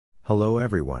Hello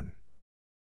everyone.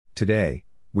 Today,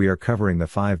 we are covering the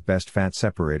 5 best fat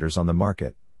separators on the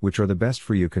market, which are the best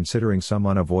for you considering some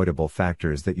unavoidable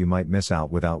factors that you might miss out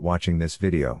without watching this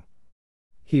video.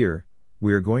 Here,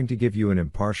 we are going to give you an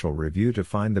impartial review to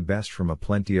find the best from a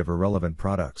plenty of irrelevant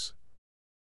products.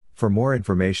 For more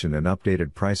information and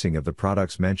updated pricing of the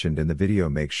products mentioned in the video,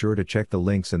 make sure to check the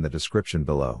links in the description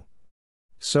below.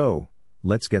 So,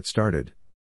 let's get started.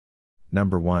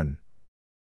 Number 1.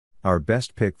 Our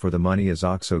best pick for the money is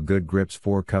Oxo Good Grips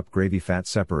 4-Cup Gravy Fat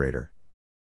Separator.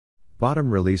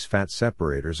 Bottom release fat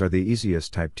separators are the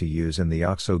easiest type to use, and the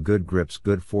Oxo Good Grips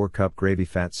Good 4-Cup Gravy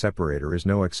Fat Separator is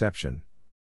no exception.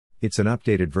 It's an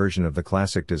updated version of the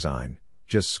classic design.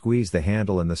 Just squeeze the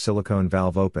handle and the silicone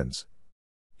valve opens.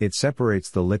 It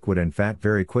separates the liquid and fat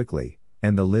very quickly,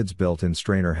 and the lid's built-in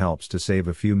strainer helps to save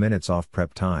a few minutes off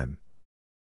prep time.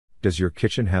 Does your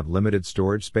kitchen have limited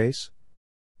storage space?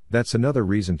 That's another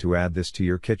reason to add this to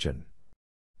your kitchen.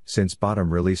 Since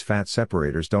bottom release fat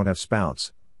separators don't have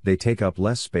spouts, they take up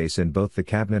less space in both the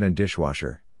cabinet and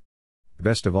dishwasher.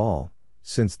 Best of all,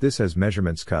 since this has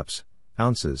measurements cups,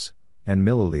 ounces, and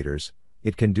milliliters,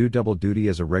 it can do double duty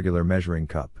as a regular measuring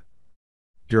cup.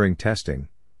 During testing,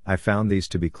 I found these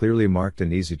to be clearly marked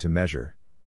and easy to measure.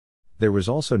 There was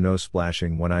also no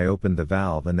splashing when I opened the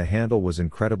valve, and the handle was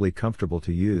incredibly comfortable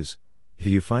to use if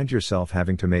you find yourself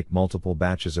having to make multiple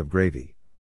batches of gravy.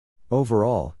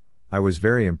 Overall, I was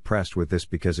very impressed with this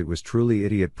because it was truly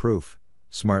idiot-proof,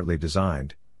 smartly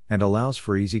designed, and allows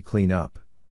for easy cleanup.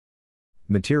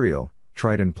 Material: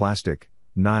 Triton plastic,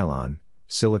 nylon,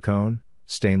 silicone,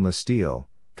 stainless steel.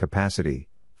 Capacity: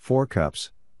 4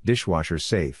 cups, dishwasher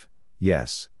safe,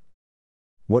 yes.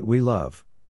 What we love: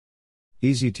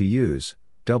 easy to use,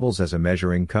 doubles as a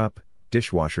measuring cup,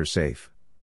 dishwasher safe.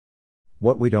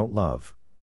 What we don't love: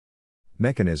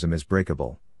 mechanism is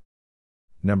breakable.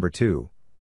 Number 2.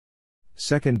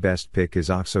 Second best pick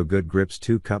is Oxo Good Grips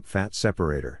 2-Cup Fat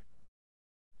Separator.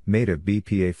 Made of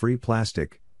BPA-free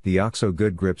plastic, the Oxo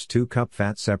Good Grips 2-Cup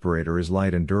Fat Separator is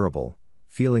light and durable,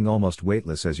 feeling almost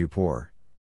weightless as you pour.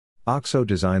 Oxo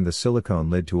designed the silicone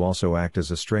lid to also act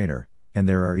as a strainer, and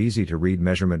there are easy-to-read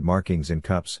measurement markings in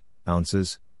cups,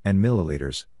 ounces, and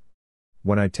milliliters.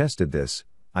 When I tested this,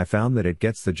 I found that it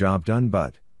gets the job done,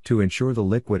 but to ensure the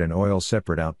liquid and oil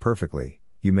separate out perfectly,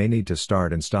 you may need to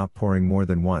start and stop pouring more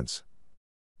than once.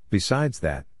 Besides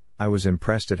that, I was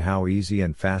impressed at how easy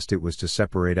and fast it was to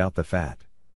separate out the fat.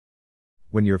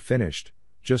 When you're finished,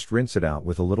 just rinse it out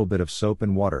with a little bit of soap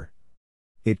and water.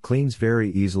 It cleans very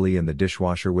easily in the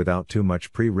dishwasher without too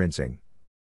much pre-rinsing.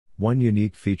 One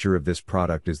unique feature of this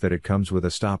product is that it comes with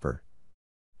a stopper.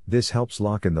 This helps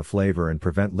lock in the flavor and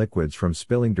prevent liquids from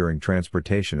spilling during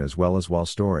transportation as well as while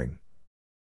storing.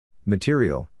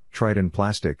 Material: Triton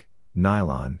plastic,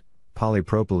 nylon,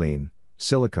 polypropylene,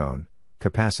 silicone.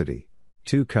 Capacity: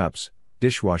 2 cups,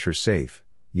 dishwasher safe,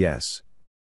 yes.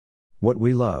 What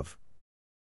we love: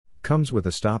 comes with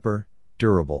a stopper,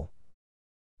 durable.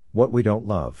 What we don't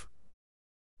love: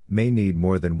 may need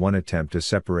more than one attempt to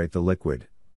separate the liquid.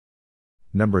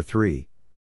 Number 3.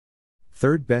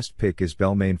 Third best pick is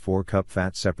Bellemain 4-Cup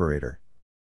Fat Separator.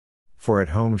 For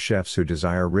at-home chefs who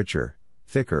desire richer,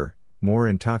 thicker, more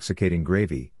intoxicating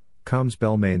gravy, comes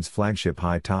Bellemain's flagship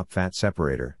high-top fat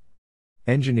separator.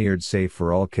 Engineered safe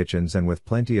for all kitchens and with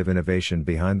plenty of innovation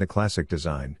behind the classic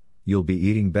design, you'll be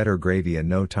eating better gravy in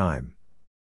no time.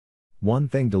 One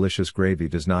thing delicious gravy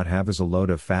does not have is a load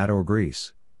of fat or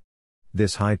grease.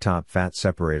 This high-top fat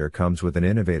separator comes with an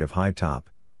innovative high top,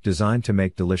 designed to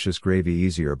make delicious gravy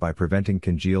easier by preventing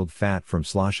congealed fat from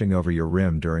sloshing over your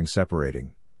rim during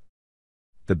separating.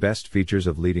 The best features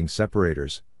of leading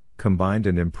separators, combined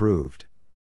and improved.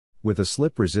 With a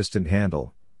slip-resistant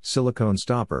handle, silicone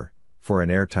stopper for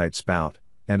an airtight spout,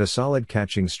 and a solid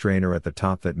catching strainer at the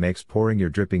top that makes pouring your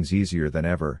drippings easier than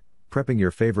ever, prepping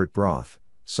your favorite broth,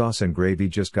 sauce and gravy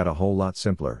just got a whole lot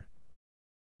simpler.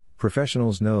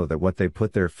 Professionals know that what they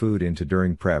put their food into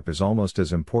during prep is almost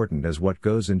as important as what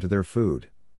goes into their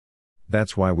food.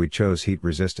 That's why we chose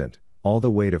heat-resistant, all the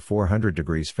way to 400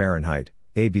 degrees Fahrenheit,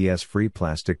 ABS-free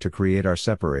plastic to create our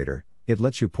separator. It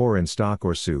lets you pour in stock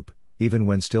or soup, even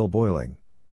when still boiling.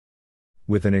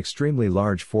 With an extremely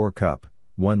large 4-cup,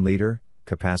 1-liter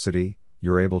capacity,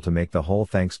 you're able to make the whole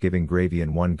Thanksgiving gravy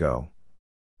in one go.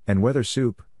 And whether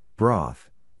soup, broth,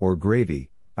 or gravy,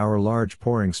 our large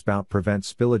pouring spout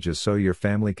prevents spillages so your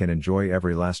family can enjoy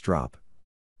every last drop.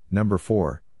 Number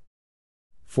 4.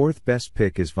 Fourth best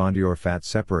pick is Vondior Fat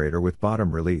Separator with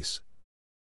bottom release.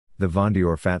 The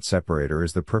Vondior Fat Separator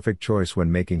is the perfect choice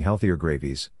when making healthier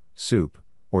gravies, soup,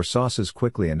 or sauces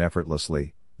quickly and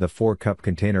effortlessly. The 4-cup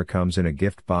container comes in a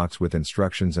gift box with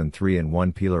instructions and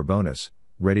 3-in-1 peeler bonus,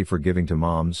 ready for giving to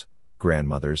moms,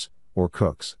 grandmothers, or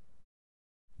cooks.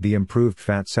 The improved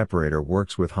fat separator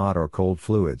works with hot or cold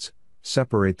fluids.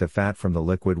 Separate the fat from the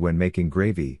liquid when making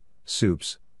gravy,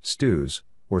 soups, stews,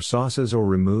 or sauces, or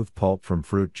remove pulp from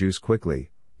fruit juice quickly.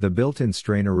 The built-in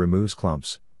strainer removes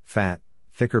clumps, fat,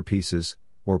 thicker pieces,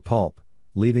 or pulp,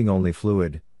 leaving only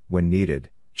fluid. When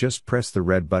needed, just press the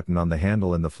red button on the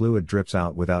handle and the fluid drips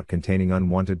out without containing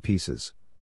unwanted pieces.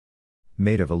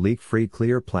 Made of a leak-free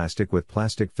clear plastic with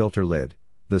plastic filter lid,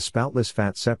 the spoutless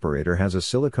fat separator has a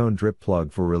silicone drip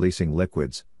plug for releasing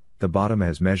liquids. The bottom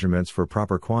has measurements for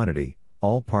proper quantity.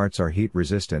 All parts are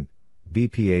heat-resistant,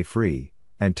 BPA-free,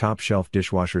 and top-shelf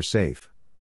dishwasher safe.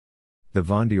 The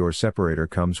Von Dior separator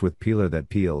comes with peeler that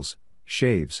peels,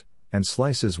 shaves, and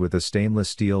slices with a stainless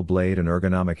steel blade and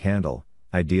ergonomic handle,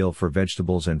 ideal for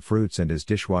vegetables and fruits, and is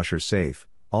dishwasher safe.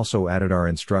 Also added are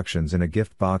instructions in a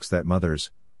gift box that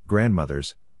mothers,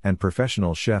 grandmothers, and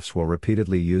professional chefs will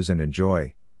repeatedly use and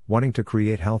enjoy, wanting to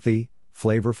create healthy,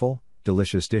 flavorful,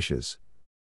 delicious dishes.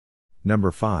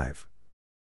 Number 5.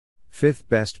 Fifth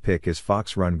best pick is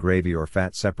Fox Run Gravy or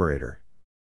Fat Separator.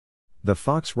 The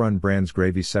Fox Run brand's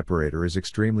gravy separator is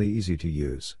extremely easy to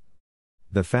use.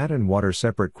 The fat and water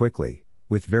separate quickly,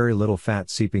 with very little fat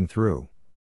seeping through.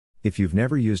 If you've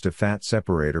never used a fat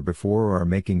separator before or are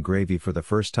making gravy for the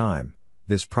first time,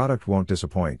 this product won't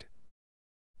disappoint.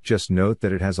 Just note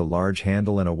that it has a large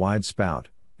handle and a wide spout,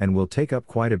 and will take up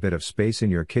quite a bit of space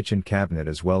in your kitchen cabinet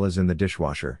as well as in the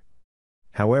dishwasher.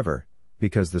 However,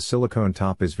 because the silicone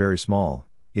top is very small,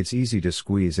 it's easy to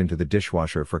squeeze into the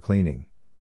dishwasher for cleaning.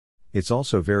 It's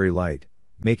also very light,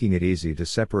 making it easy to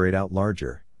separate out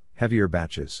larger, heavier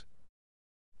batches.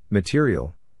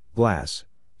 Material: glass,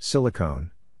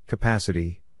 silicone,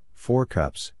 capacity, 4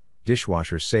 cups,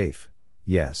 dishwasher safe,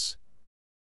 yes.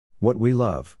 What we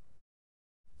love: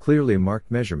 clearly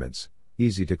marked measurements,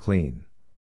 easy to clean.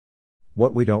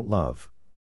 What we don't love: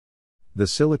 the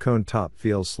silicone top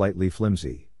feels slightly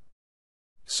flimsy.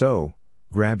 So,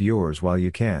 grab yours while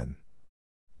you can.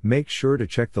 Make sure to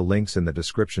check the links in the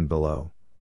description below.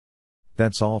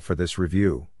 That's all for this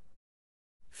review.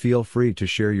 Feel free to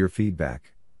share your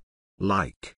feedback.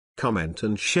 Like, comment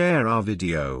and share our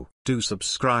video. Do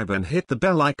subscribe and hit the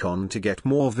bell icon to get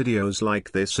more videos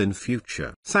like this in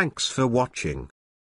future. Thanks for watching.